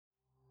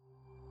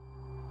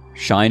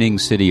Shining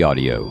City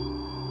Audio,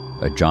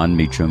 a Jon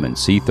Meacham and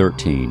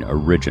C13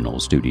 original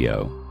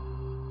studio.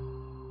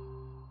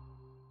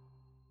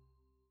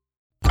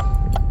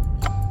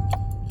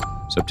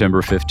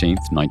 September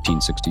 15th,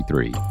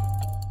 1963.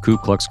 Ku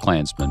Klux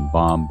Klansmen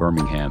bomb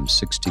Birmingham's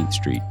 16th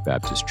Street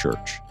Baptist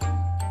Church.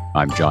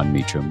 I'm Jon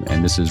Meacham,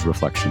 and this is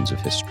Reflections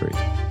of History.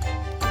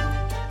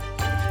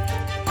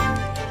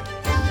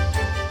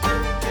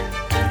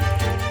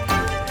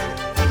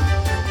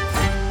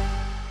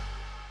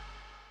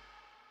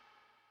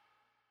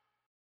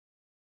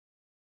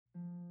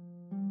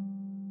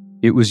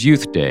 It was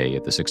Youth Day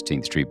at the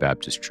 16th Street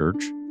Baptist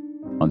Church.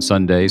 On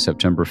Sunday,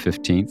 September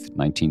 15th,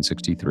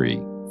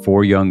 1963,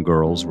 4 young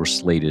girls were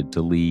slated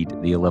to lead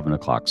the 11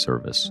 o'clock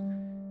service.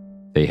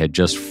 They had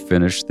just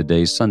finished the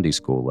day's Sunday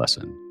school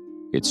lesson.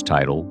 Its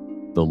title,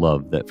 The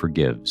Love That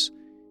Forgives,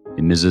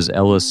 in Mrs.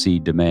 Ella C.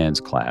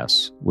 Demand's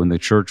class when the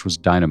church was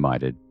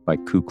dynamited by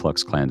Ku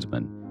Klux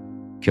Klansmen,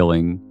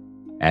 killing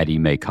Addie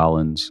Mae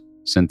Collins,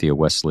 Cynthia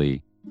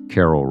Wesley,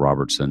 Carol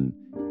Robertson,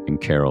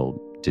 and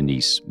Carol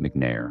Denise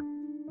McNair.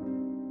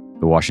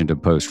 The Washington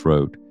Post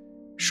wrote,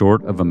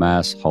 "Short of a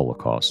mass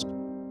Holocaust,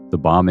 the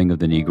bombing of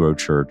the Negro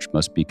Church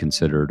must be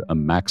considered a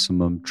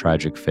maximum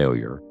tragic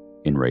failure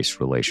in race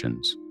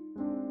relations."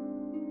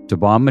 To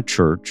bomb a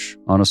church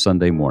on a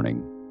Sunday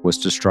morning was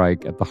to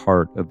strike at the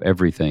heart of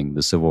everything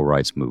the civil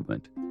rights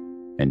movement,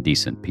 and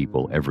decent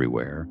people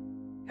everywhere,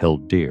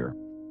 held dear.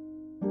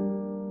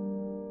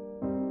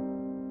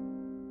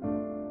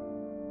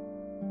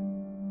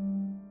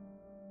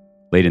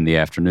 Late in the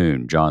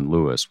afternoon, John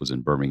Lewis was in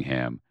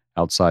Birmingham,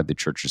 outside the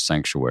church's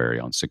sanctuary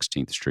on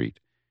 16th Street.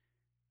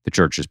 The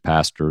church's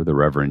pastor, the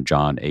Reverend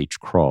John H.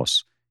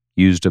 Cross,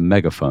 used a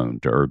megaphone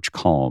to urge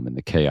calm in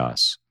the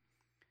chaos.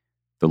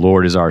 "The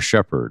Lord is our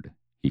shepherd,"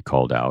 he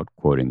called out,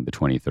 quoting the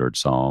 23rd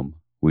Psalm,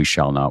 "We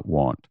shall not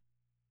want."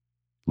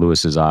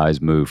 Lewis's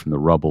eyes moved from the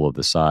rubble of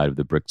the side of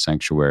the brick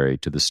sanctuary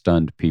to the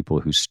stunned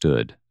people who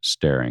stood,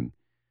 staring.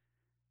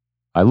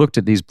 I looked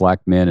at these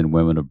black men and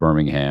women of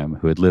Birmingham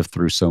who had lived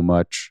through so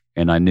much,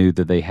 and I knew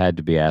that they had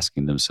to be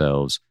asking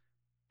themselves,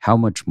 how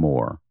much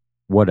more?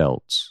 What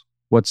else?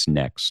 What's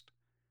next?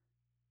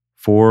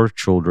 4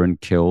 children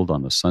killed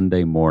on a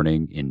Sunday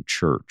morning in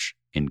church,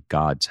 in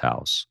God's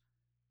house.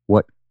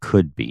 What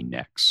could be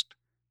next?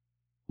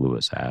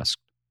 Lewis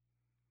asked.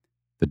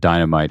 The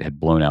dynamite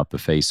had blown out the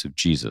face of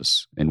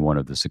Jesus in one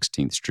of the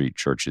 16th Street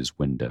Church's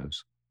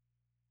windows.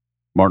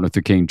 Martin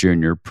Luther King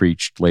Jr.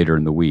 preached later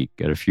in the week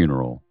at a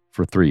funeral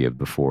for 3 of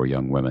the 4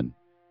 young women.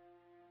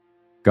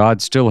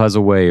 God still has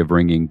a way of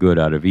wringing good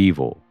out of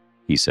evil,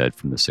 he said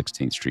from the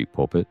 16th Street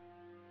pulpit.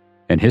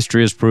 And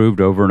history has proved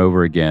over and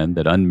over again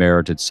that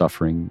unmerited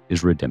suffering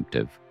is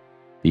redemptive.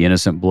 The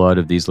innocent blood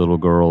of these little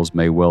girls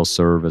may well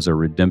serve as a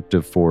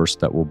redemptive force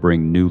that will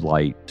bring new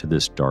light to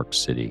this dark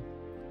city.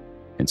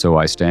 And so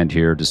I stand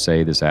here to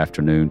say this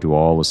afternoon to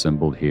all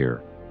assembled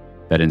here,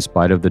 that in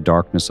spite of the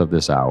darkness of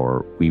this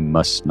hour, we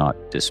must not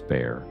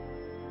despair.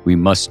 We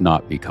must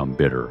not become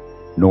bitter,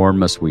 nor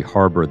must we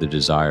harbor the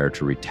desire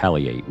to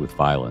retaliate with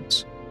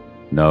violence.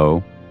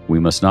 No, we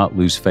must not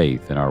lose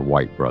faith in our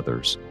white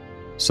brothers.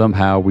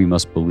 Somehow we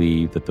must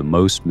believe that the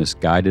most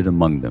misguided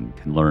among them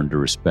can learn to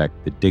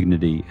respect the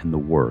dignity and the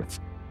worth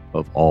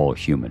of all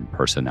human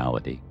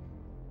personality.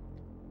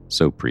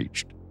 So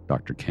preached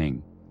Dr.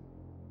 King.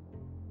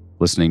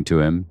 Listening to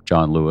him,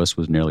 John Lewis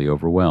was nearly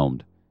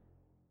overwhelmed.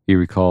 He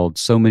recalled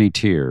so many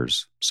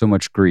tears, so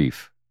much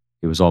grief,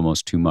 it was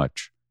almost too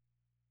much.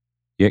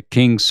 Yet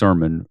King's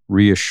sermon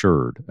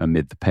reassured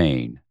amid the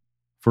pain,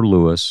 for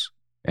Lewis,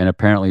 and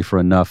apparently for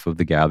enough of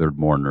the gathered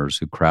mourners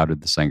who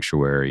crowded the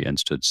sanctuary and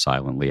stood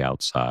silently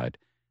outside,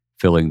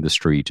 filling the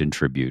street in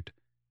tribute.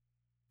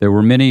 There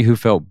were many who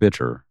felt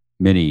bitter,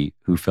 many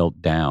who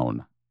felt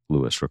down,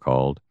 Lewis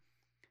recalled.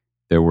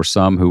 There were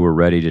some who were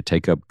ready to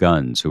take up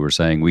guns, who were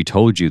saying, "We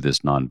told you this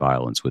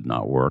nonviolence would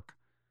not work."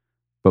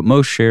 But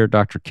most shared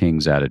Dr.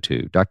 King's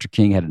attitude. Dr.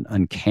 King had an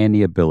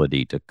uncanny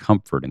ability to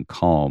comfort and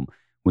calm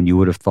when you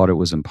would have thought it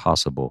was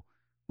impossible,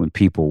 when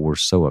people were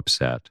so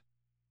upset.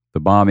 The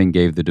bombing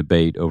gave the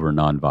debate over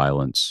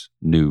nonviolence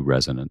new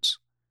resonance.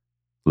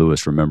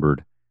 Lewis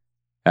remembered,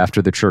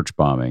 after the church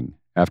bombing,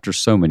 after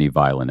so many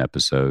violent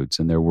episodes,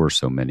 and there were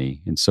so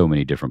many, in so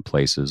many different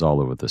places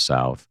all over the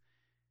South,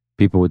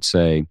 people would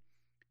say,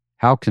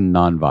 how can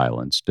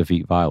nonviolence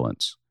defeat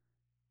violence?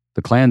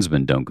 The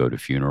Klansmen don't go to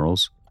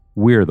funerals.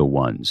 We're the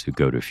ones who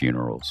go to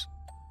funerals.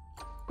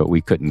 But we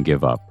couldn't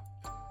give up.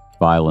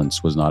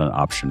 Violence was not an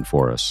option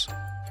for us.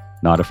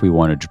 Not if we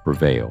wanted to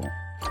prevail.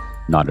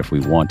 Not if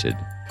we wanted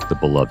the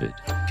beloved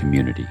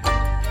community.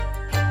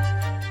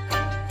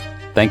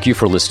 Thank you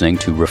for listening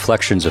to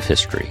Reflections of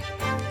History,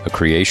 a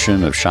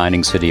creation of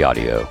Shining City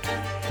Audio,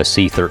 a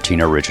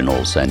C13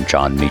 Originals and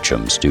Jon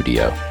Meacham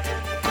studio.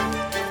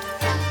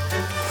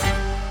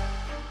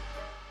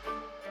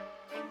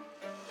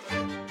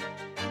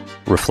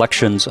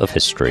 Reflections of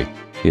History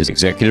is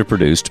executive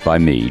produced by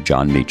me,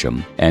 Jon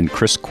Meacham, and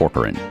Chris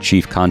Corcoran,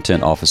 Chief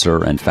Content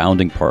Officer and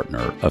founding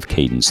partner of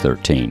Cadence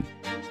 13.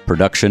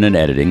 Production and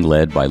editing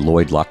led by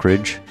Lloyd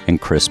Lockridge and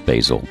Chris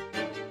Basil.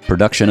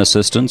 Production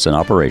assistance and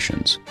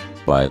operations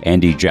by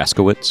Andy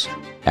Jaskowitz,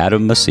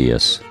 Adam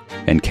Macias,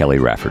 and Kelly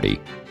Rafferty.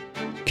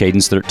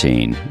 Cadence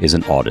 13 is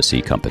an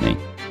Odyssey company.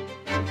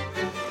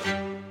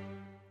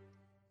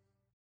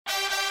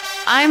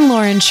 I'm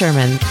Lauren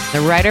Sherman,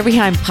 the writer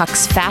behind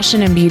Puck's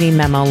Fashion and Beauty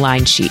Memo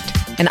line sheet,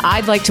 and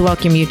I'd like to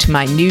welcome you to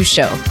my new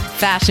show,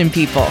 Fashion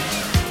People.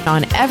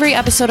 On every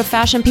episode of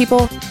Fashion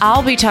People,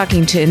 I'll be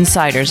talking to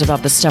insiders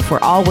about the stuff we're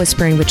all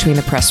whispering between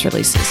the press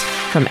releases,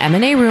 from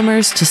M&A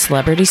rumors to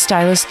celebrity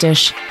stylist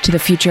dish to the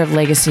future of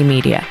legacy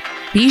media.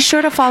 Be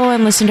sure to follow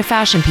and listen to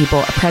Fashion People,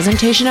 a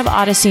presentation of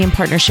Odyssey in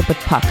partnership with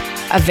Puck,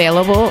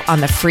 available on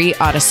the free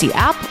Odyssey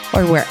app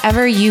or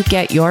wherever you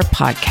get your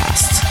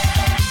podcasts.